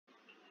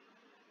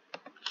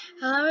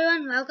Hello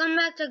everyone, welcome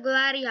back to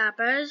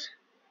Gladihoppers.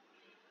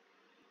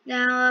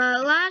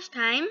 Now, last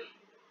time,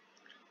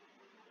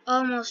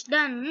 almost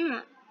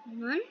done.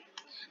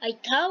 I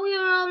thought we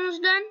were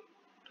almost done,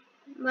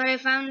 but I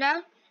found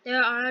out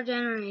there are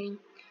generating.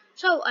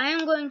 So, I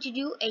am going to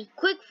do a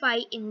quick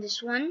fight in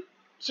this one,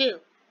 too.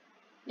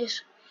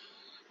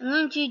 I'm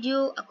going to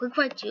do a quick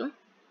fight, too.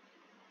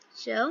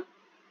 So,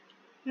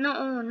 know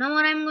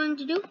what I'm going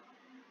to do?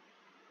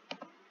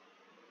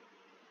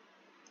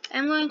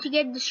 I'm going to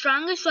get the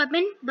strongest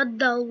weapon, but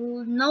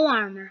no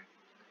armor.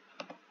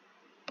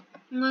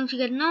 I'm going to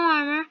get no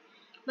armor,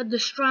 but the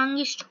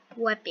strongest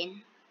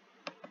weapon.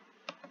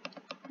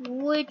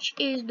 Which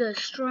is the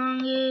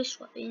strongest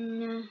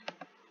weapon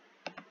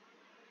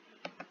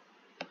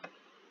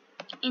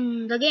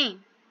in the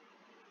game?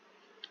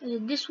 Is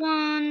it this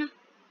one?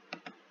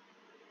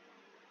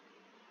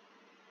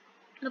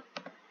 Nope.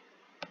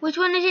 Which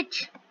one is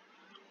it?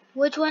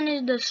 Which one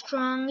is the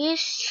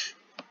strongest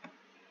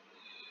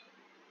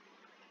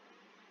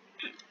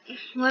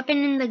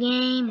weapon in the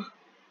game?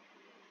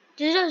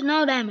 This does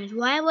no damage.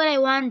 Why would I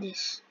want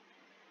this?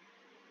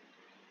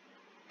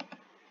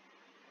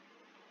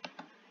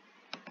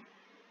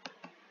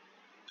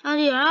 Oh,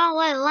 these are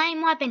all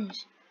lame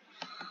weapons.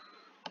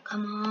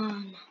 Come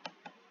on.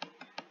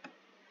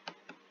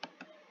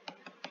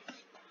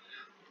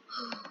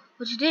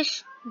 What's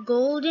this?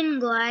 Golden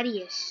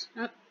Gladius.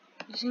 Oh,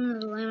 this thing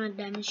is lame at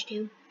damage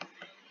too.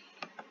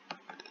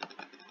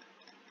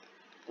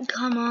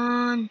 Come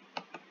on.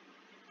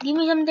 Give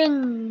me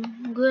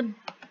something good.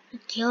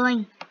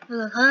 Killing.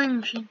 Like a killing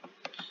machine.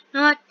 You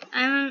know what?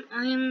 I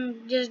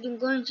am just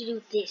going to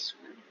do this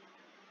one.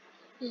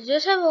 Does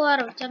this have a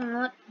lot of attack?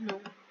 What?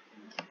 No.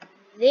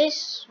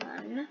 This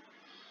one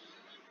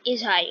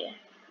is higher.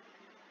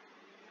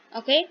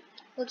 Okay,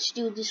 let's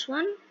do this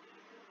one.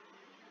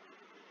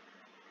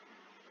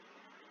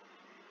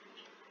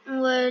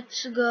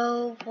 Let's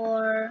go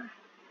for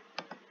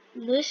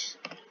this.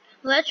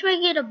 Let's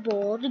make it a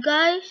bold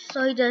guy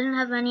so he doesn't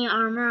have any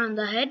armor on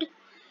the head.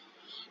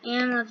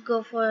 And let's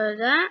go for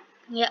that.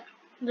 Yep,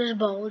 just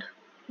bold.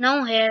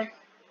 No hair.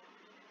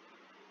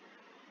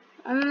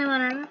 Only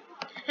one armor.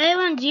 I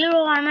want 0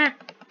 armor.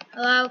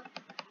 Hello?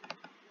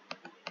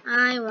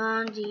 I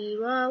want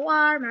 0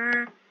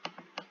 armor.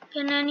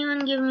 Can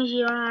anyone give me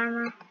 0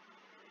 armor?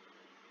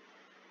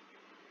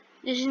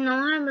 This is no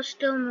armor, but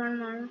still more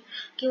armor.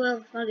 Okay,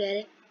 well, forget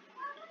it.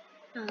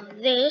 Now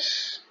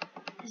this,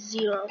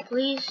 0,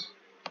 please.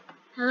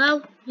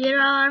 Hello? 0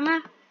 armor?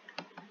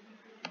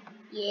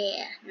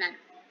 Yeah, none.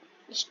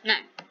 Just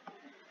none.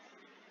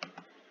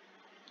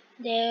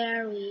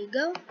 There we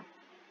go.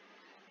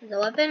 The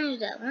weapon is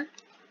that one.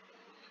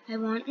 I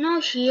want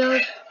no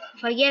shield.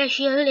 If I get a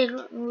shield, it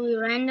will be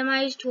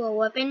randomized to a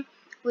weapon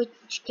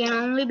which can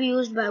only be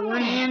used by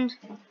one hand.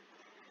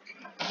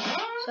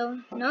 So,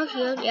 no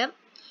shield, yep.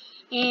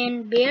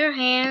 And bare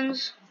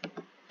hands.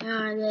 Where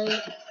are they?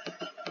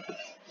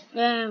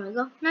 There we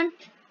go. None.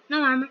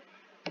 No armor.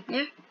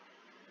 There.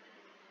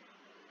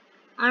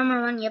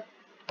 Armor 1, yep.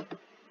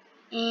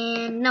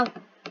 And no.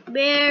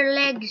 Bare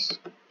legs.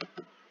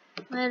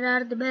 Where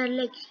are the bare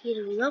legs?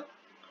 Here we go.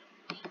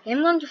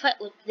 I'm going to fight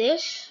with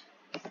this.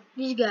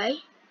 This guy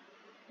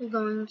is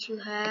going to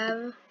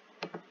have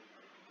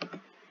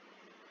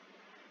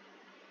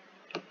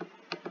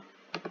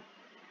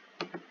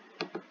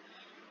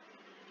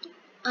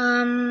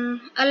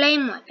a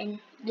lame weapon.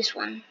 This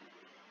one.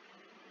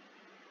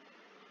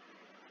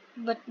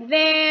 But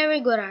very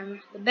good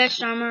armor. The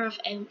best armor of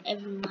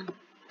everyone.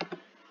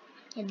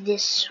 And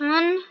this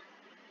one.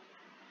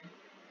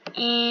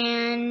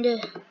 And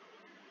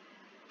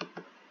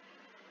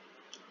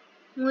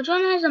which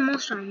one has the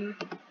most armor?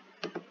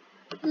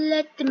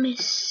 Let me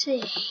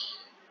see.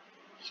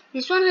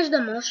 This one has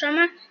the most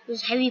armor.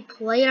 This heavy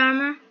plate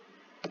armor.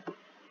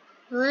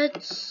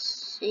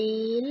 Let's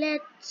see.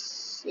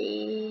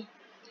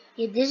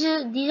 Yeah, these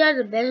are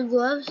the best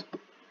gloves.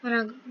 When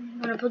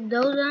I put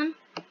those on.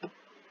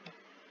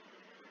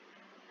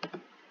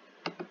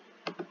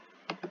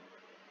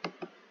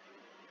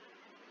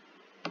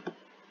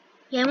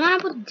 Yeah, I wanna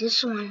put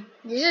this one.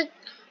 This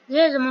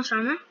is the most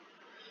armor.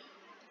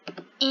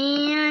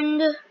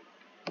 And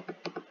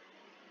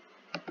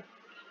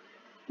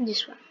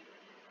this one.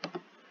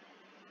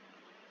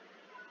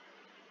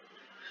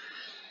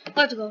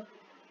 Let's go.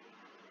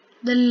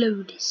 The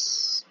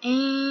Lotus.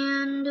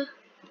 And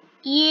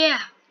yeah.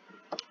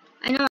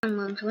 I know I'm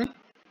going to win.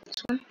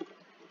 This one.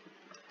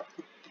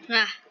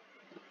 Ah.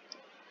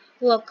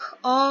 Look,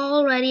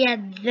 already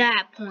at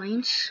that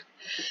point.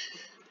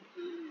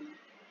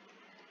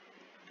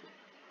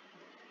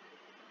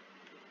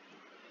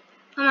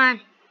 Come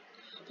on.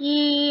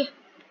 Yeah.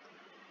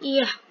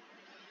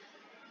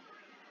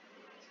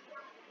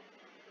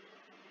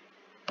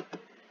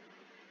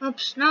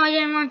 Oops, no, I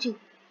didn't want to.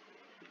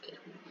 Okay.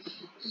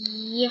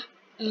 Yeah.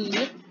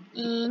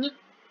 And yep.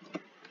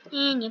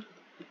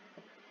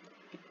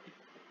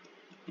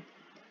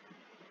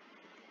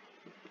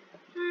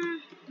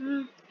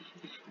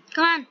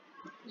 Come on.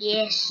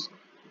 Yes.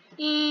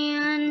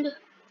 And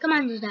come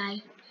on, just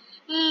die.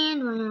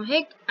 And one more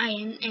hit.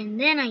 And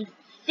then I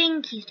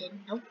think he's dead.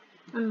 Nope.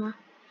 One more.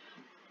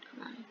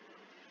 Come on.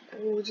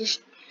 Oh,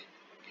 just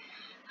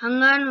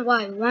hung on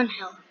by 1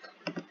 health.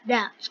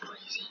 That's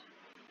crazy.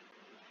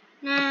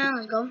 Now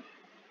let's go.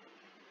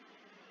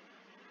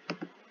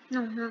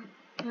 No.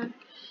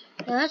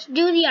 Let's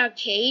do the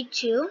arcade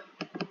too.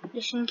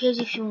 Just in case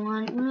if you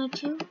want me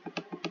to.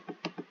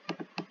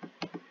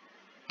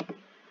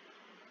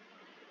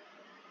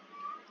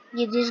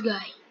 Get this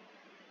guy.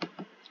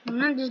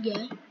 Not this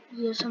guy.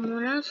 There's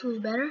someone else who's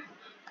better.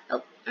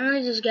 Oh,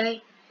 only this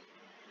guy.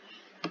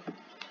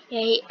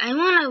 Yeah, I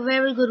want a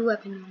very good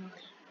weapon normally.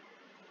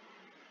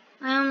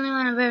 I only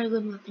want a very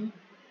good weapon.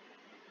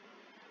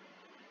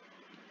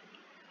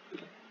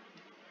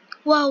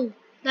 Whoa,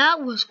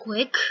 that was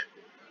quick.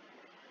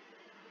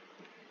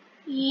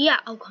 Yeah,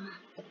 oh come on.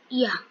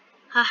 Yeah,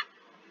 ha.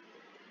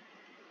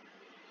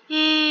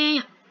 And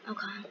yeah, oh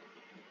come on.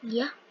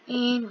 Yeah,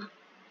 and one.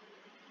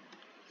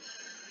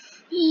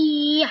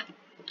 Yeah.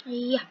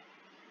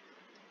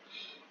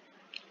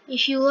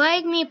 If you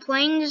like me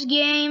playing this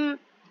game,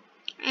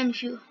 and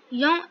if you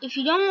don't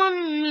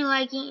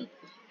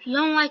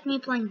like me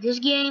playing this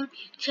game,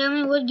 tell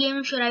me what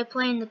game should I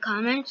play in the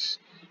comments.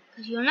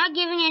 Cause you're not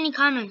giving any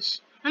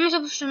comments. I'm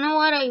supposed to know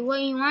what you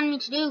want me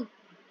to do.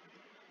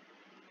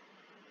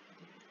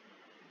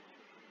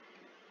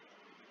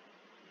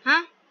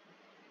 Huh?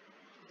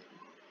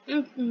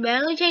 I'm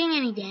barely taking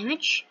any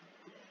damage.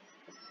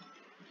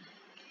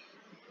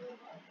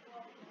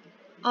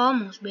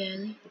 Almost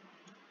barely.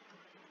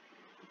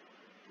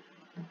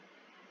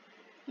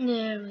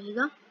 There we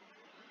go.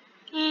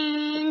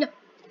 And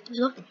let's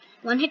go.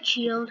 1 hit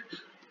shield.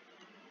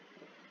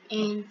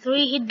 And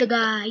 3 hit the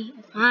guy.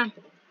 Come on.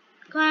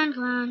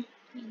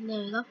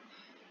 There we go.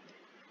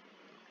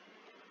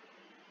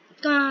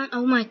 Come on.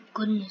 Oh my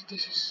goodness,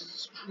 this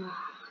is strong.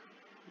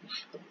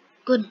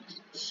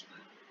 Goodness.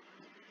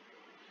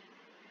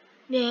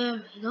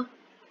 There we go.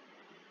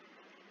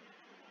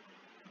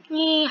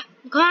 Yeah,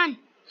 come on.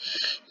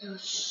 It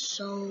was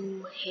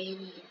so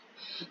heavy.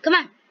 Come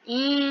on.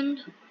 And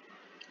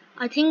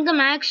I think the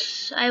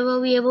max I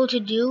will be able to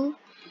do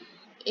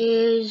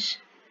is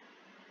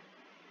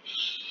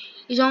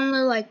only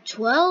like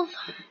 12.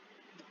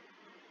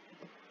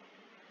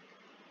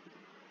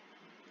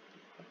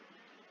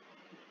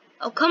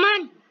 Oh, come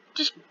on.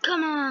 Just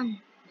come on.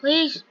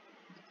 Please.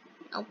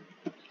 Oh.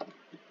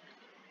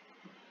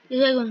 This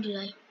guy going to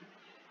die.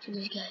 To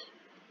this guy.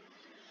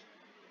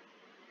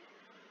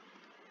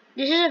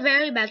 This is a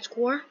very bad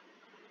score.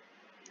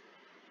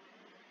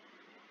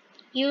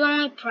 He was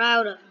only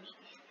proud of me.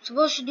 I'm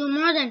supposed to do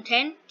more than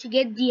 10 to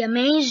get the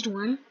amazed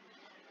one.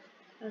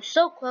 I was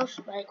so close,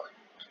 but I couldn't.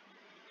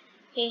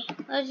 Okay,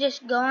 let's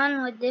just go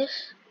on with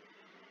this.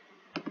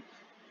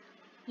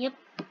 Yep,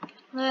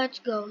 let's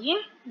go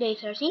here. Day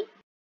 13.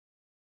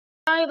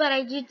 Sorry, but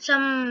I did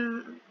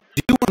some...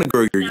 Do you want to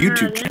grow your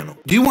YouTube channel?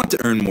 Do you want to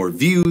earn more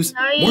views,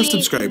 more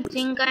subscribers,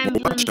 think I'm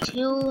more watch doing time,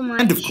 too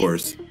much and of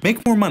course,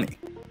 make more money?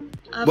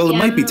 Well, it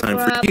might be time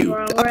for you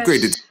to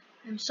upgrade it.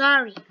 I'm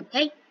sorry,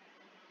 okay?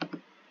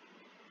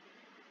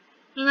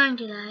 You're going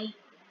to die.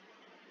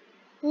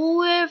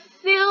 We're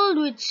filled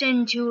with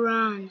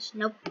centurions.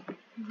 Nope.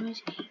 You're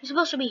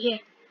supposed to be here.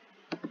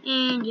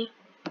 And here.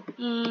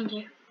 And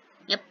here.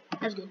 Yep,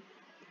 that's good.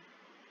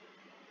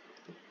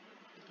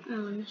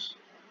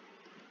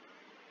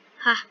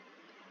 Ha.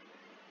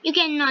 You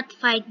cannot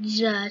fight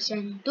the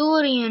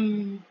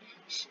centurion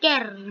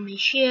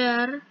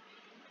skirmisher.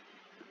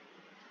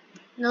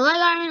 The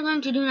light army is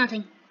going to do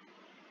nothing.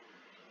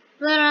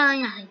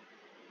 Literally nothing.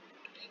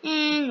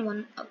 And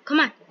one. Oh, come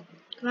on,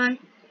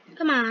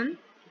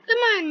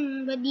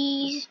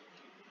 buddies.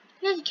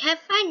 Let's have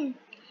fun.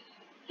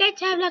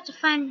 Let's have lots of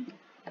fun.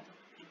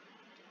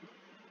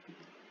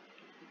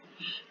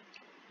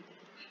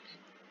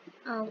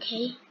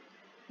 Okay.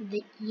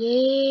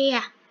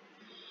 Yeah.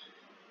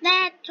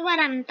 That's what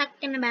I'm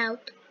talking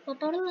about. Come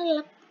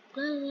on.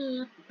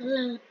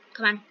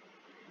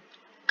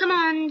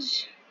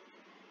 Come-ons.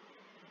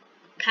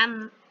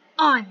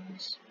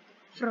 Come-ons.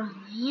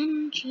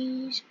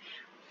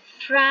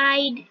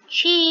 Fried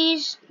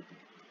cheese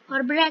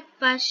for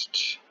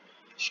breakfast.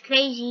 It's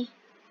crazy.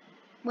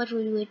 But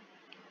we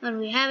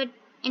have it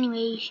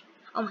anyways.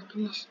 Oh my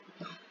goodness.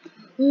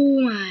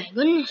 Oh my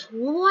goodness.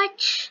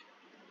 What?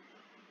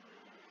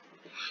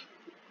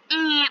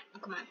 Yeah.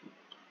 Come on.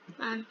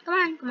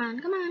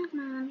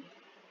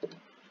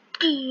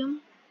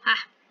 Ha.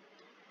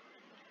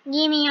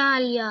 Give me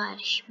all your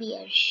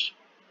spears.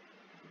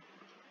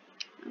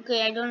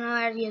 Okay, I don't know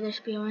where the other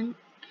spear went.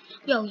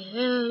 Yo.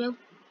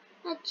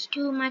 That's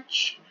too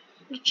much.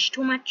 It's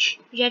too much.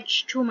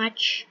 That's too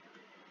much.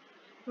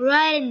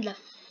 Right in the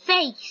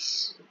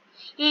face.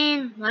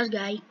 And last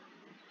guy.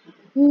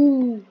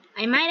 Ooh,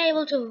 I might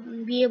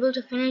be able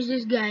to finish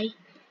this guy.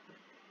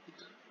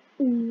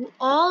 Ooh,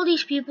 all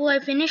these people I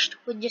finished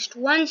with just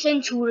 1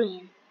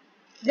 centurion.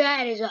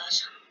 That is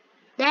awesome.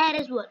 That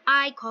is what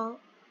I call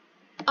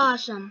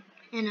awesome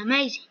and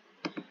amazing.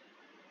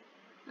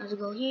 Let's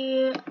go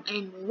here,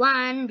 and we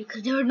won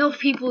because there were no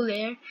people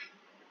there.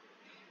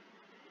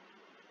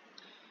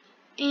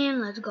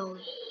 And let's go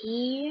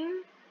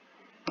here.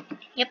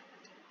 Yep,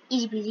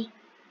 easy peasy.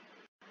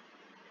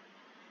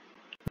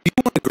 Do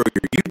you want to grow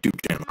your YouTube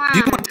channel? Do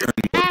you want to earn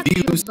more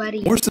views,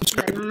 more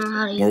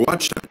subscribers, more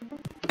watch time,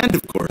 and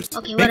of course,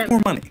 make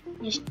more money?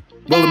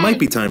 Well, it might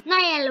be time.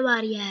 Nile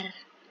warrior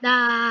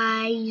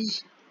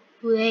dies.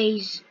 2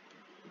 days.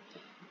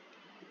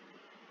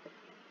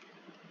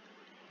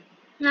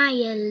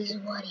 Nile's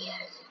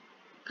warriors.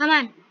 Come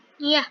on.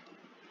 Yeah.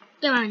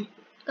 Come on.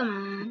 Come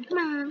on. Come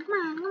on. Come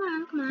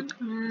on. Come on.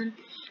 Come on.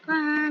 Come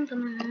on. Come on.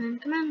 Come on.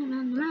 Come on. Come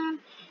on.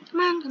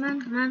 Come on. Come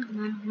on. Come on. Come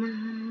on. Come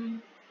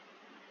on.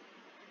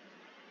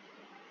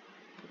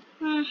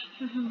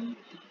 Come on.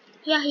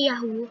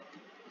 Yahoo.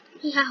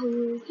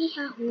 Yahoo.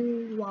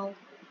 Yahoo. Wow.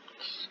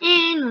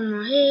 And one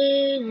more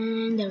hit.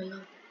 And there we go.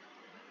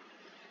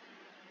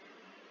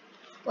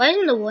 Why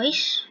isn't the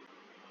voice?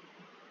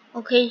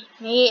 Okay,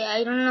 maybe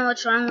I don't know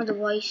what's wrong with the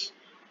voice.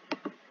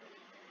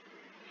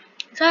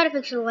 Try to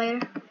fix it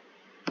later.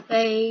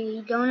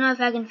 I don't know if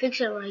I can fix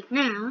it right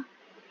now.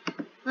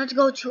 Let's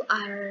go to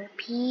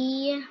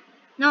RP.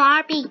 No,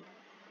 RP.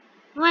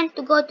 I want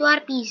to go to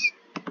RPs.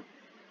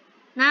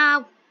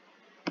 Now.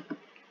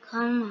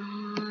 Come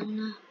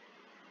on.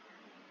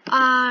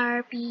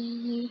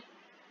 RP.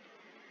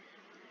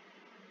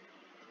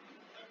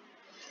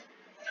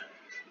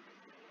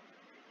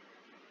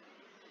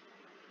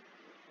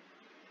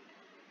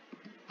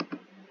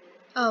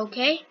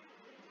 Okay.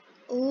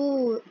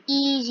 Ooh,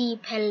 easy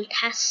pell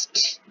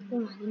test. Oh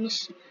my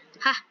goodness.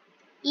 Ha.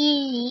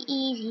 Easy,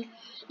 easy.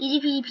 Easy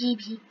peasy peasy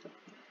peasy.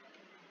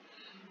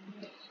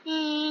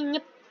 And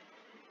yep.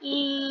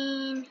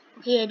 And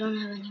okay, I don't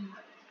have any more.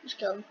 Let's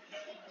go.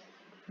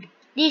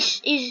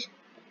 This is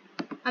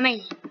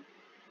amazing.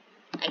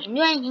 I can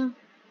do anything.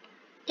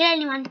 Kill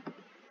anyone.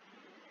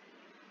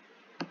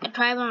 A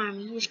tribal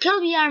army. Just kill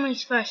the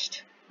armies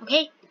first.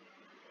 Okay?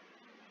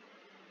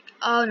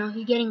 Oh no,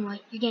 he's getting away.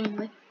 He's getting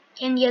away.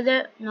 Can the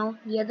other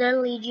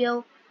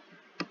Legio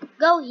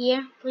go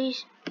here,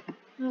 please?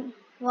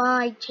 While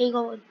I take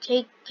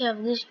care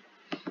of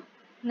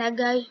that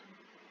guy.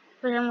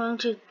 But I'm going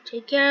to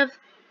take care of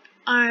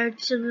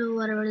Arts of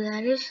whatever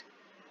that is.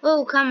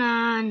 Oh, come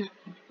on.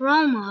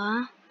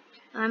 Roma.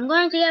 I'm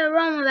going to get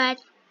Roma back.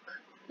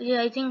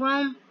 I think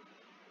Rome.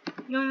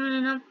 I don't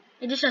really know.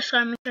 I just a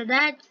skirmisher.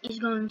 That is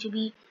going to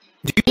be.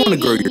 Do you want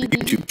to grow your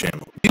YouTube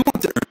channel? Do you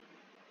want to earn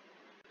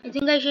I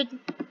think I should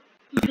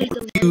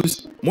more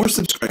views, more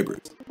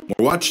subscribers,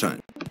 more watch time,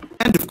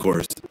 and of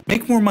course,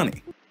 make more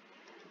money?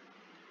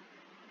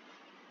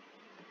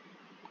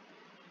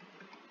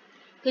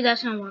 Okay,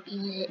 that's not working,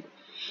 is it?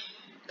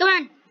 Come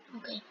on.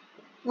 Okay.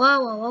 Whoa,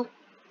 whoa, whoa.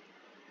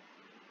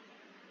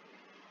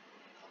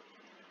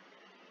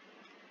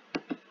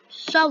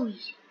 So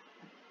easy.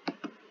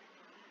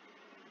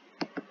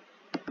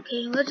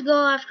 Okay, let's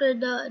go after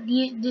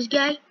this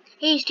guy.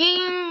 Hey, he's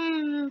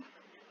taking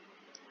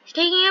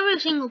every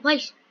single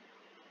place.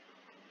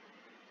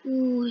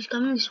 Ooh, he's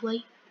coming this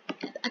way.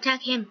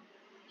 Attack him.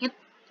 Yep,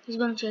 he's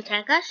going to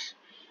attack us,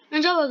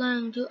 and so we're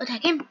going to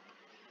attack him.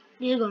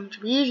 This is going to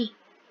be easy.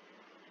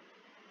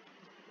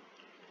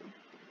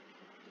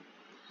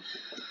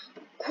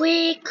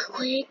 Quick,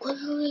 quick, quick,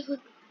 quick, quick,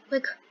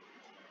 quick.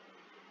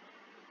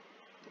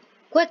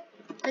 Quick,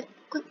 quick,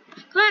 quick.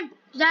 Come on,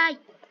 die.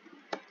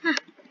 Huh,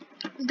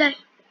 die.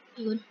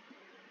 Good.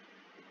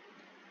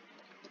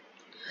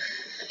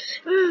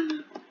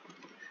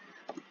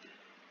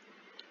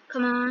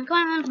 Come on, come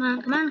on, come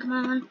on, come on, come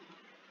on.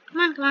 Come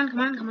on, come on, come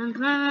on, come on,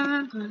 come on,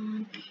 come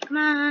on, come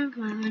on, come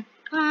on,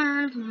 come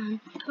on, come on,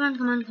 come on,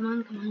 come on, come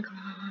on, come on, come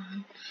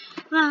on.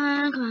 Come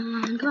on, come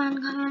on, come on,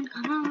 come on,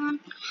 come on.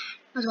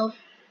 Let's go.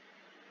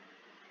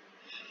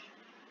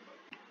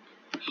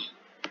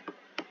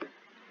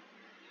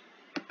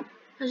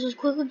 Let's just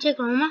quickly take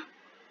Roma.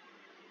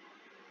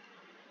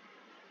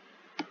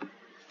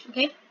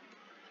 Okay.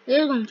 This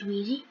is going to be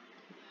easy.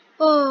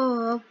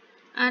 Oh,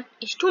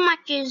 it's 2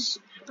 matches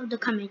of the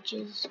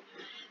commatches.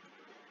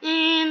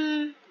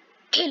 And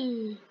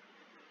kill.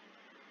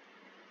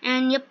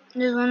 And yep,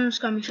 there's 1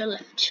 skirmisher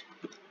left.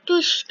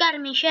 2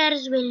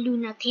 skirmishers will do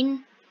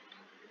nothing.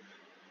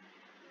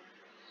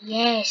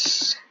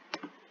 Yes.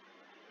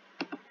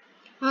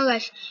 Well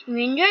guys, if you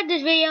enjoyed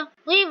this video,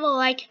 leave a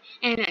like,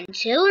 and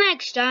until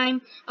next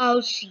time,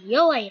 I'll see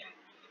you later.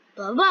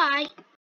 Bye bye.